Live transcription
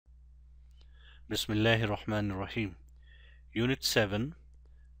Bismillahir Rahmanir Rahim. Unit 7,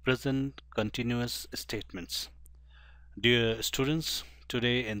 Present Continuous Statements. Dear students,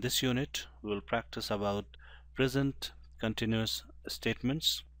 today in this unit we will practice about present continuous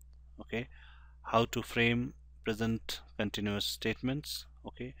statements. Okay, how to frame present continuous statements.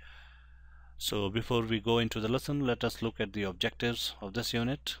 Okay, so before we go into the lesson, let us look at the objectives of this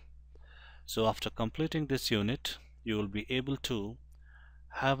unit. So after completing this unit, you will be able to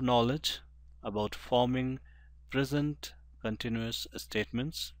have knowledge about forming present continuous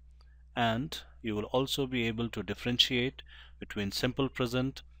statements, and you will also be able to differentiate between simple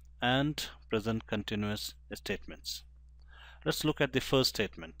present and present continuous statements. Let's look at the first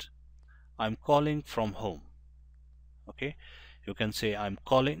statement. I'm calling from home. Okay, you can say I'm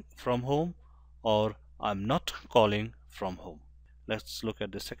calling from home or I'm not calling from home. Let's look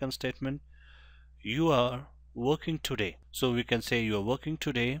at the second statement. You are working today. So we can say you are working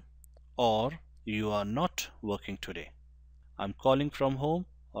today or you are not working today. I'm calling from home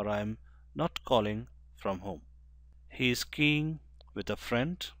or I'm not calling from home. He is skiing with a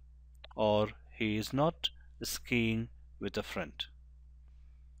friend or he is not skiing with a friend.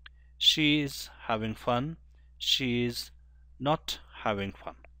 She is having fun. She is not having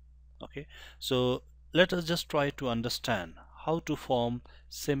fun. Okay, so let us just try to understand how to form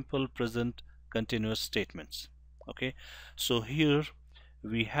simple present continuous statements. Okay, so here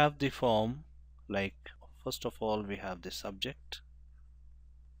we have the form, like first of all we have the subject.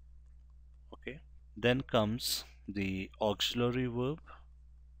 Okay, then comes the auxiliary verb.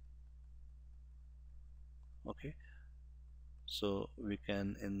 Okay, so we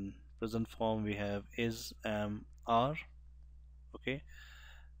can, in present form we have is, am, are. Okay,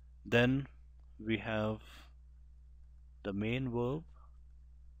 then we have the main verb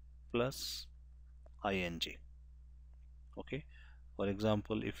plus ing. Okay, for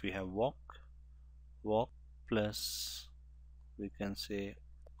example, if we have walk, walk plus we can say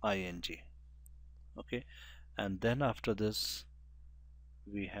ing. Okay, and then after this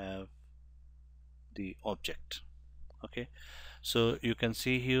we have the object. Okay, so you can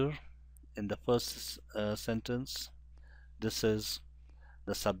see here in the first sentence, this is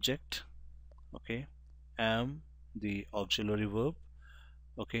the subject. Okay, am the auxiliary verb.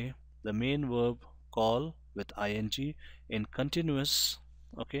 Okay, the main verb call with ing in continuous.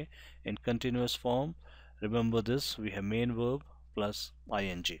 Okay, in continuous form, remember this, we have main verb plus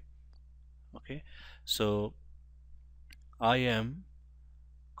ing. Okay, so I am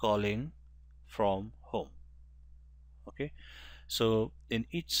calling from home. Okay, so in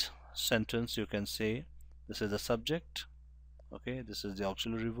each sentence you can say this is the subject. Okay, this is the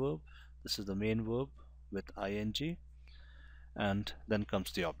auxiliary verb, this is the main verb with ing, and then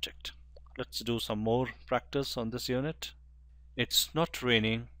comes the object. Let's do some more practice on this unit. It's not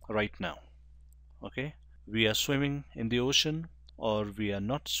raining right now. Okay, we are swimming in the ocean or we are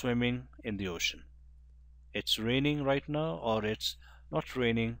not swimming in the ocean. It's raining right now or it's not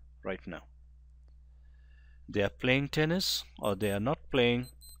raining right now. They are playing tennis or they are not playing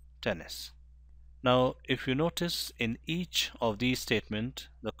tennis. Now if you notice, in each of these statements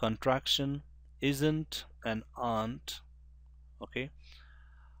the contraction isn't and aren't, okay,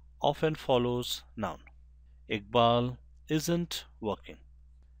 often follows noun. Iqbal isn't working.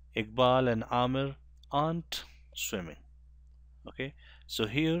 Iqbal and Amir aren't swimming. Okay, so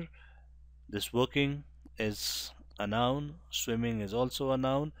here this working is a noun, swimming is also a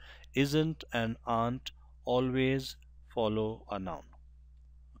noun, isn't and aren't always follow a noun.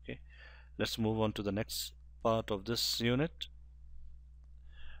 Okay, let's move on to the next part of this unit.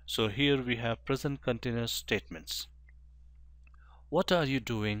 So here we have present continuous statements. What are you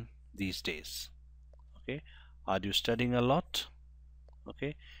doing these days? Okay, are you studying a lot?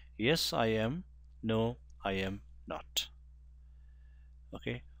 Okay, yes I am, no I am not.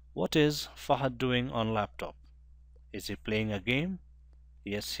 Okay, what is Fahad doing on laptop? Is he playing a game?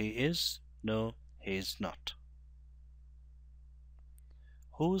 Yes he is, no he is not.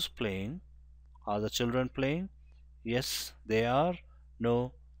 Who's playing? Are the children playing? Yes they are,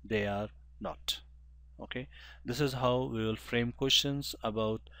 no they are not. Okay, this is how we will frame questions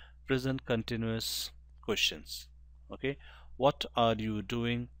about present continuous questions. Okay, what are you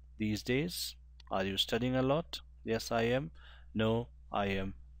doing these days? Are you studying a lot? Yes I am, no I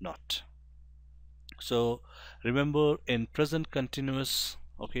am not. So remember, in present continuous,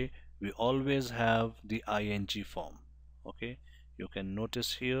 okay, we always have the ing form. Okay, you can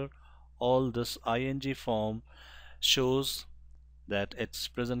notice here all this ing form shows that it's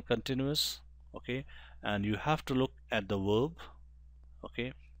present continuous. Okay, and you have to look at the verb,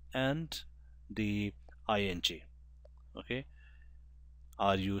 okay, and the ing. Okay,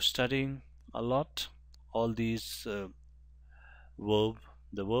 are you studying a lot. All these verb,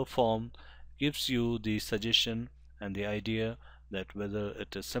 the verb form gives you the suggestion and the idea that whether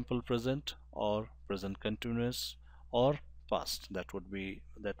it is simple present or present continuous or past. That would be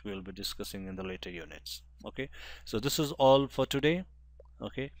that we'll be discussing in the later units. Okay, so this is all for today.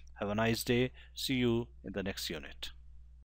 Okay, have a nice day. See you in the next unit.